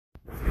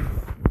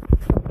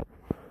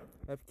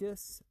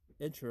Hepkis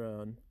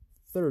Incheron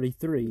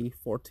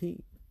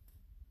 33:14.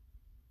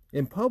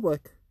 In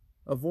public,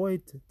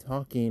 avoid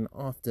talking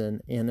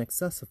often and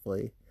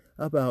excessively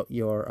about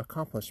your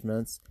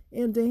accomplishments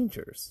and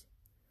dangers.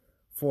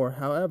 For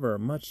however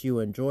much you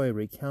enjoy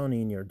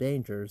recounting your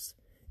dangers,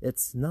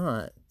 it's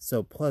not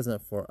so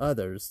pleasant for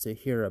others to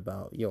hear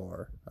about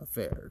your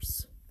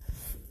affairs.